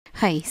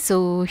Hi,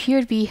 so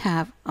here we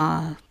have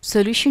a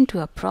solution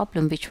to a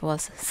problem which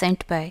was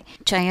sent by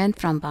Chayan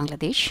from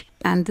Bangladesh.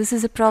 And this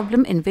is a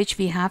problem in which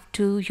we have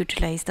to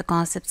utilize the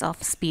concepts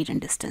of speed and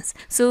distance.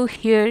 So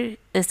here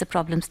is the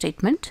problem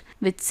statement,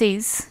 which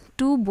says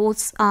two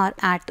boats are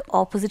at the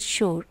opposite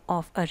shore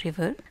of a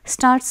river,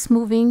 starts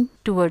moving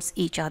towards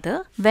each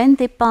other. When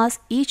they pass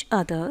each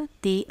other,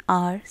 they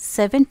are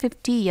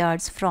 750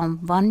 yards from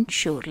one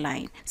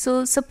shoreline.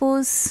 So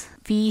suppose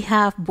we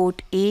have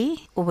boat A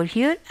over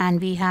here and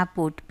we have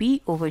boat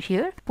B over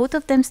here. Both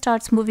of them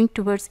starts moving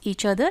towards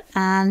each other,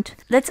 and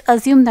let's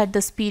assume that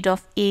the speed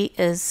of A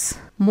is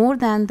more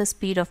than the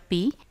speed of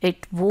B.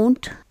 It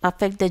won't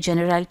affect the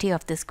generality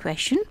of this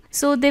question.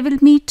 So they will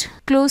meet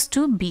close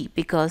to B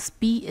because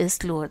B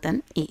is lower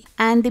than A.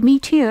 And they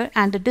meet here,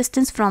 and the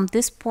distance from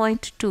this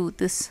point to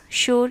this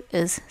shore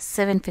is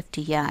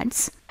 750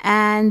 yards.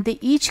 And they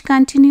each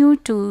continue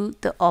to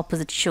the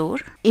opposite shore,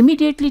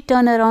 immediately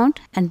turn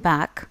around and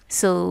back.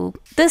 So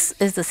this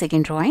is the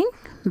second drawing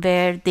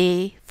where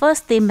they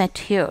met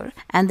here,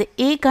 and the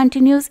A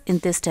continues in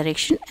this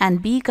direction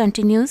and B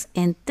continues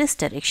in this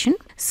direction.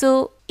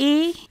 So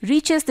A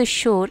reaches the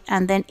shore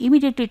and then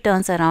immediately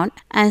turns around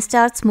and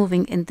starts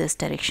moving in this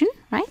direction,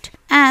 right?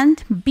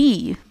 And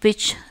B,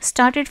 which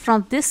started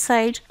from this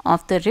side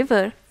of the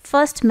river,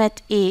 first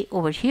met A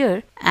over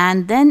here,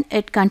 and then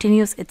it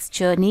continues its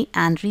journey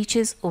and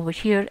reaches over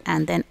here,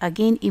 and then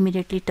again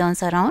immediately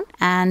turns around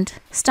and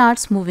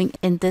starts moving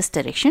in this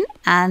direction,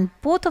 and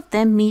both of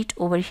them meet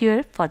over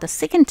here for the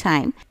second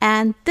time,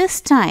 and this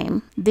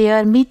time they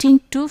are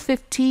meeting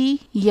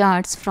 250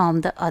 yards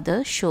from the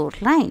other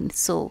shoreline.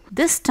 So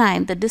this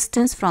time the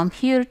distance from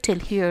here till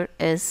here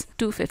is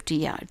 250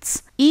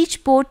 yards.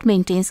 Each boat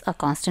maintains a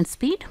constant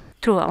speed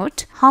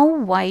throughout. How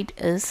wide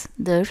is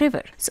the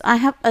river? So I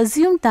have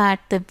assumed that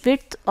the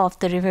width of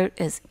the river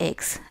is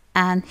x,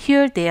 and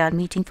here they are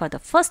meeting for the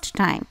first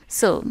time.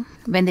 So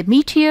when they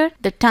meet here,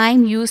 the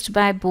time used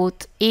by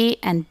both A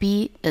and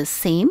B is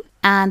same,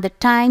 and the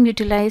time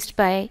utilized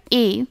by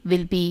A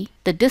will be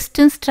the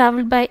distance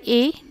traveled by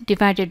A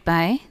divided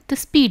by the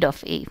speed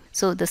of A.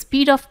 So the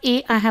speed of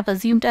A I have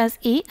assumed as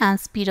A, and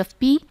speed of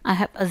B I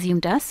have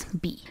assumed as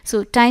B.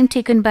 So time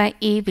taken by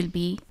A will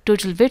be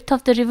total width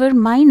of the river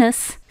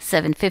minus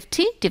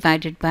 750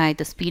 divided by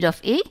the speed of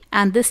A,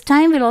 and this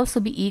time will also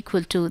be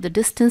equal to the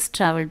distance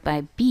traveled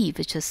by B,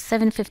 which is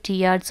 750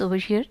 yards over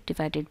here,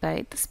 divided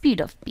by the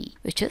speed of B,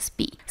 which is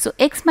B. So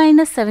x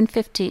minus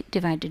 750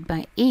 divided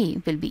by A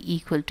will be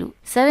equal to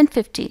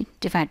 750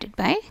 divided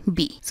by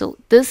B. So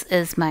this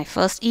is my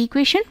first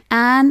equation,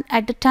 and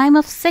at the time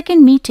of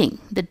second meeting,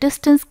 the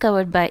distance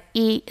covered by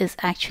A is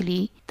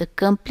actually the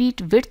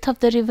complete width of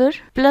the river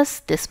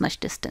plus this much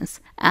distance,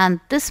 and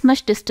this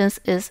much distance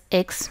is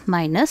x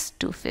minus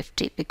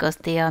 250 because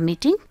they are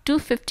meeting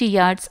 250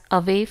 yards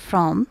away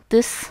from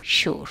this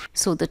shore.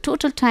 So the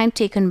total time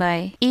taken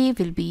by A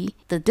will be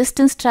the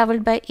distance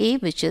traveled by A,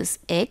 which is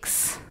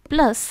x,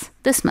 plus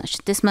this much.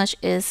 This much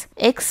is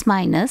x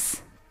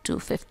minus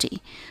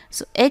 250.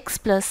 So x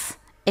plus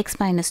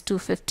x minus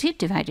 250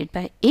 divided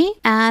by A,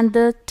 and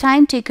the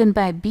time taken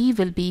by B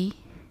will be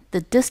the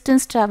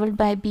distance traveled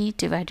by B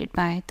divided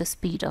by the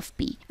speed of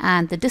B,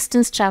 and the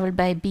distance traveled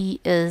by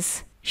B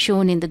is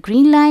shown in the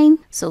green line.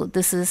 So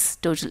this is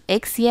total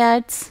x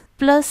yards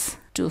plus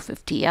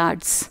 250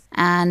 yards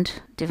and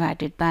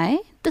divided by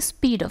the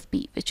speed of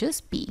B, which is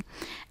B.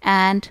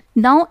 And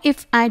now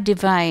if I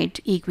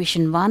divide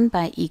equation 1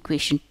 by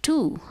equation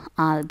 2,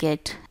 I'll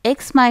get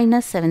x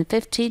minus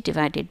 750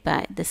 divided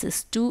by, this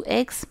is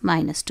 2x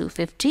minus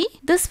 250.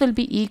 This will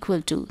be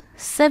equal to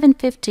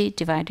 750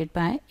 divided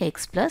by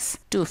x plus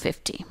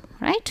 250,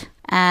 right?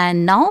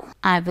 And now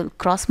I will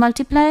cross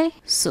multiply.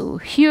 So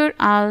here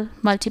I'll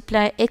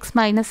multiply x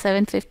minus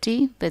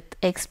 750 with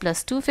x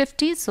plus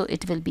 250. So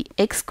it will be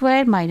x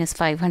squared minus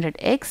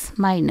 500x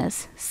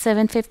minus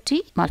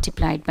 750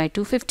 multiplied by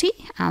 250.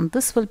 And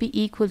this will be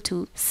equal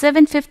to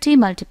 750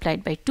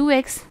 multiplied by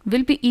 2x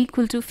will be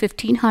equal to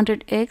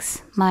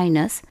 1500x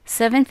minus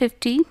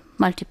 750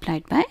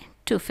 multiplied by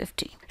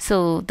 250.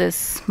 So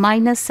this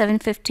minus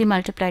 750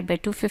 multiplied by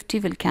 250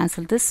 will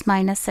cancel this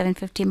minus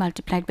 750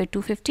 multiplied by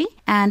 250,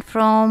 and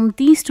from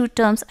these two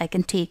terms I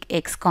can take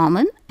x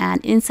common,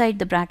 and inside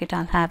the bracket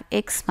I'll have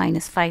x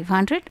minus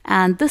 500,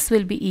 and this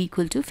will be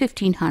equal to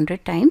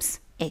 1500 times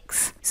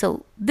x.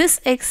 So this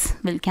x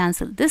will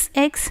cancel this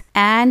x,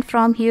 and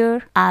from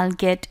here I'll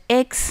get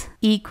x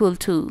equal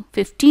to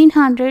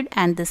 1500,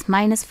 and this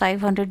minus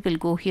 500 will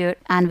go here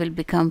and will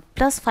become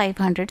plus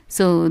 500.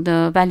 So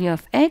the value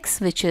of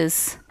x, which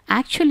is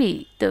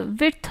actually the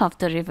width of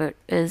the river,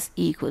 is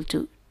equal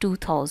to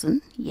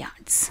 2000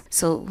 yards.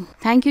 So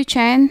thank you,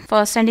 Chayan,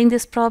 for sending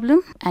this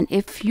problem. And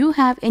if you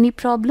have any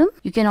problem,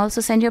 you can also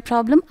send your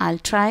problem. I'll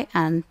try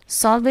and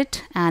solve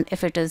it. And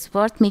if it is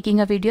worth making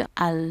a video,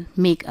 I'll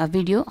make a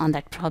video on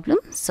that problem.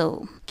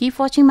 So keep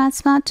watching Math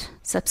Smart,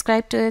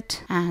 subscribe to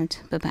it, and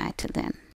bye-bye till then.